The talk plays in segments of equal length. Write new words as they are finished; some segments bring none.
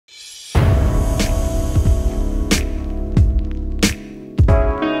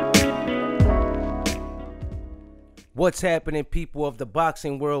What's happening, people of the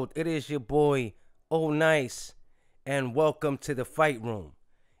boxing world? It is your boy, Oh Nice, and welcome to the fight room.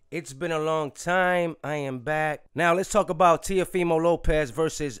 It's been a long time. I am back. Now, let's talk about Teofimo Lopez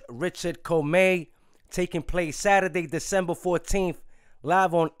versus Richard Commey, taking place Saturday, December 14th,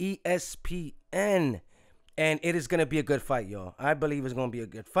 live on ESPN. And it is going to be a good fight, y'all. I believe it's going to be a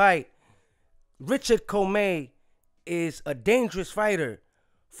good fight. Richard Commey is a dangerous fighter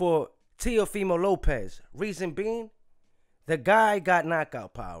for Teofimo Lopez. Reason being, the guy got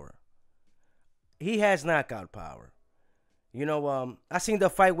knockout power. He has knockout power. You know, I seen the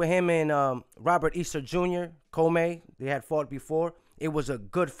fight with him and Robert Easter Jr., Commey. They had fought before. It was a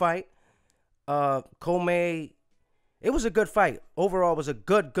good fight. Commey, it was a good fight. Overall, it was a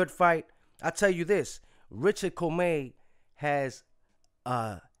good fight. I tell you this, Richard Commey has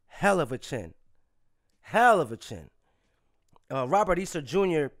a hell of a chin. Hell of a chin. Robert Easter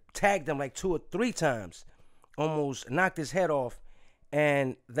Jr. tagged him like 2 or 3 times. Almost knocked his head off.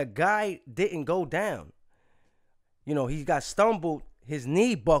 And the guy didn't go down. You know, he got stumbled. His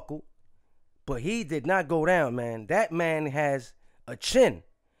knee buckled. But he did not go down, man. That man has a chin.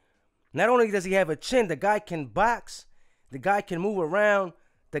 Not only does he have a chin, the guy can box. The guy can move around.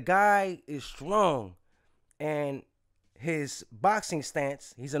 The guy is strong. And his boxing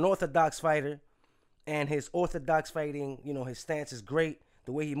stance, he's an orthodox fighter. And his orthodox fighting, you know, his stance is great.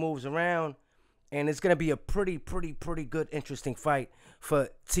 The way he moves around. And it's going to be a pretty good, interesting fight for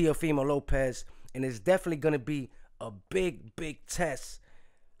Teofimo Lopez. And it's definitely going to be a big test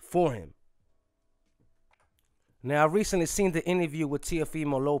for him. Now, I recently seen the interview with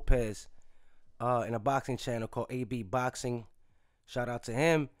Teofimo Lopez in a boxing channel called AB Boxing. Shout out to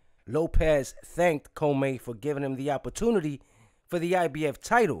him. Lopez thanked Commey for giving him the opportunity for the IBF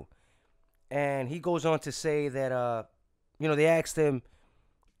title. And he goes on to say that, you know, they asked him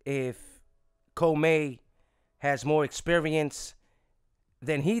if Commey has more experience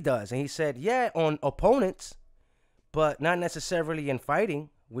than he does. And he said, yeah, on opponents, but not necessarily in fighting,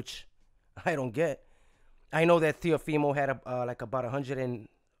 which I don't get. I know that Teofimo had like about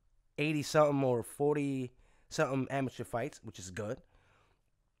 180-something or 40-something amateur fights, which is good.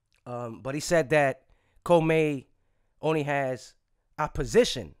 But he said that Commey only has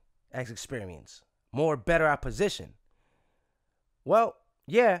opposition as experience, more better opposition. Well,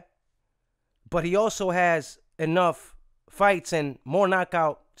 yeah, but he also has enough fights and more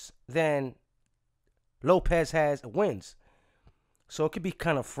knockouts than Lopez has wins. So it could be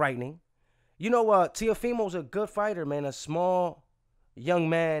kind of frightening. You know what? Teofimo's a good fighter, man. A small young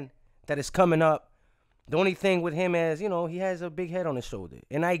man that is coming up. The only thing with him is, you know, he has a big head on his shoulder.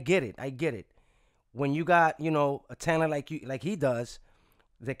 And I get it. I get it. When you got, you know, a talent like he does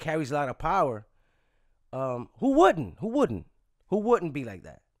that carries a lot of power, who wouldn't? Who wouldn't be like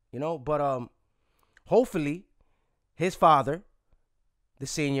that? You know, but hopefully his father, the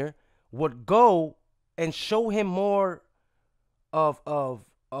senior, would go and show him more of a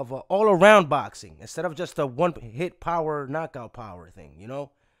all-around boxing instead of just a one-hit power, knockout power thing, you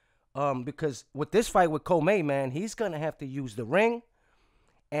know? Because with this fight with Commey, man, he's going to have to use the ring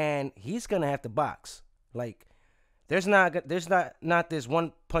and he's going to have to box. Like, there's not this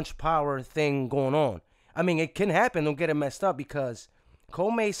one-punch power thing going on. I mean, it can happen. Don't get it messed up because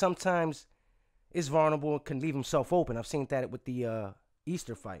Commey sometimes is vulnerable and can leave himself open. I've seen that with the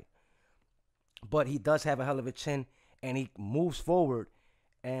Easter fight. But he does have a hell of a chin, and he moves forward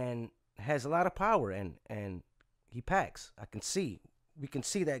and has a lot of power, and he packs. We can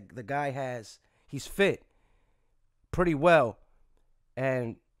see that the guy he's fit pretty well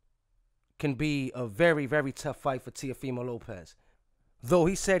and can be a very tough fight for Teofimo Lopez. Though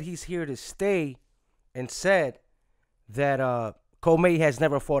he said he's here to stay and said that Commey has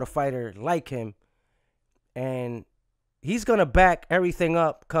never fought a fighter like him, and he's going to back everything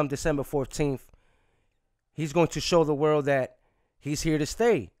up come December 14th. He's going to show the world that he's here to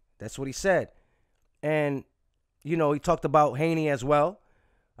stay. That's what he said. And, you know, he talked about Haney as well,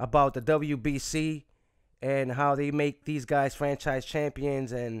 about the WBC and how they make these guys franchise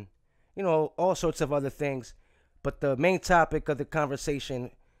champions and, you know, all sorts of other things. But the main topic of the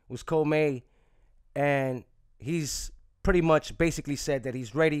conversation was Commey, and he's pretty much basically said that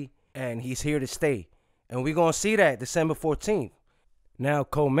he's ready and he's here to stay. And we're going to see that December 14th. Now,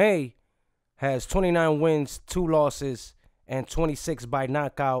 Commey has 29 wins, 2 losses, and 26 by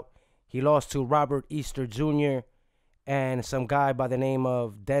knockout. He lost to Robert Easter Jr. and some guy by the name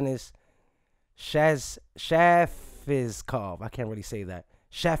of Dennis Shafizkov. I can't really say that.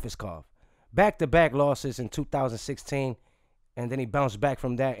 Shafizkov. Back-to-back losses in 2016, and then he bounced back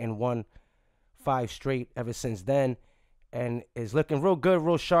from that and won 5 straight ever since then. And is looking real good,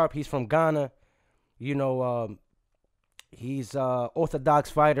 real sharp. He's from Ghana. You know, He's a orthodox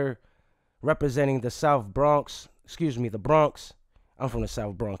fighter representing the South Bronx. Excuse me, the Bronx. I'm from the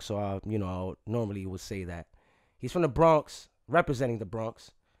South Bronx, so I normally would say that. He's from the Bronx, representing the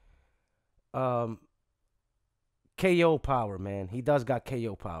Bronx. KO power, man. He does got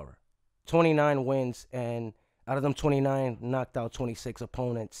KO power. 29 wins, and out of them 29, knocked out 26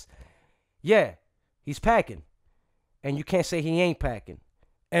 opponents. Yeah, he's packing. And you can't say he ain't packing.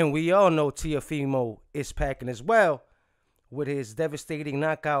 And we all know Teofimo is packing as well with his devastating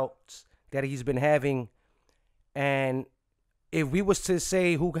knockouts that he's been having. And if we was to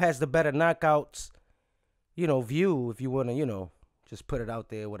say who has the better knockouts, view, if you want to, just put it out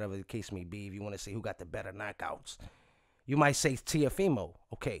there, whatever the case may be, if you want to say who got the better knockouts, you might say Teofimo.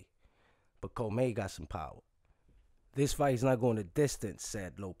 Okay. But Commey got some power. This fight is not going the distance,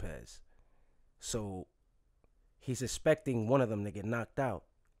 said Lopez. So he's expecting one of them to get knocked out.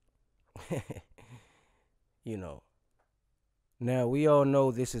 Now, we all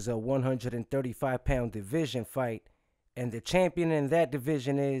know this is a 135-pound division fight, and the champion in that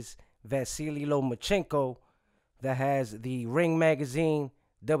division is Vasily Lomachenko, that has the Ring Magazine,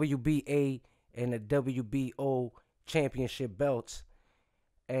 WBA, and the WBO championship belts.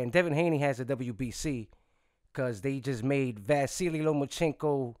 And Devin Haney has a WBC because they just made Vasily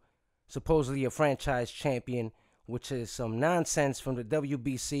Lomachenko supposedly a franchise champion, which is some nonsense from the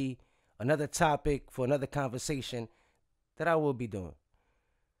WBC. Another topic for another conversation that I will be doing.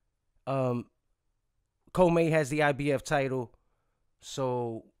 Commey has the IBF title.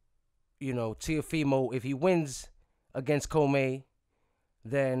 So, Teofimo, if he wins against Commey,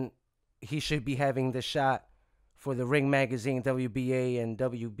 then he should be having the shot for the Ring Magazine, WBA, and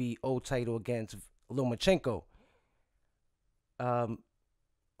WBO title against Lomachenko.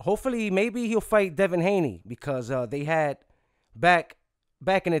 Hopefully, maybe he'll fight Devin Haney because they had back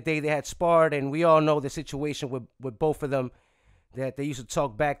in the day, they had sparred, and we all know the situation with both of them, that they used to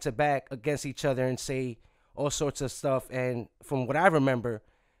talk back-to-back against each other and say all sorts of stuff. And from what I remember,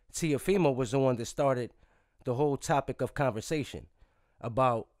 Teofimo was the one that started the whole topic of conversation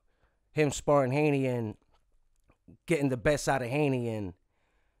about him sparring Haney and getting the best out of Haney. And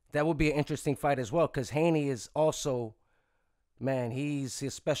that would be an interesting fight as well because Haney is also, man, he's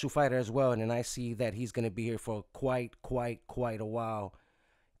a special fighter as well. And I see that he's going to be here for quite a while.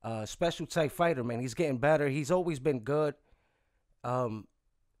 Special type fighter, man. He's getting better. He's always been good. Another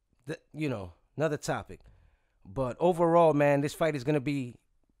topic. But overall, man, this fight is going to be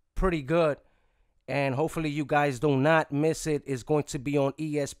pretty good. And hopefully you guys do not miss it. It's going to be on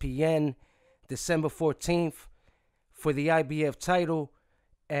ESPN December 14th for the IBF title.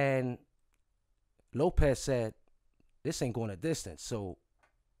 And Lopez said, this ain't going a distance. So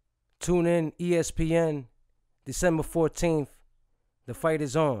tune in, ESPN, December 14th. The fight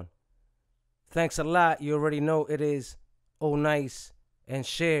is on. Thanks a lot. You already know it is. Oh, nice. And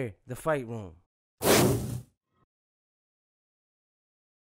share the fight room.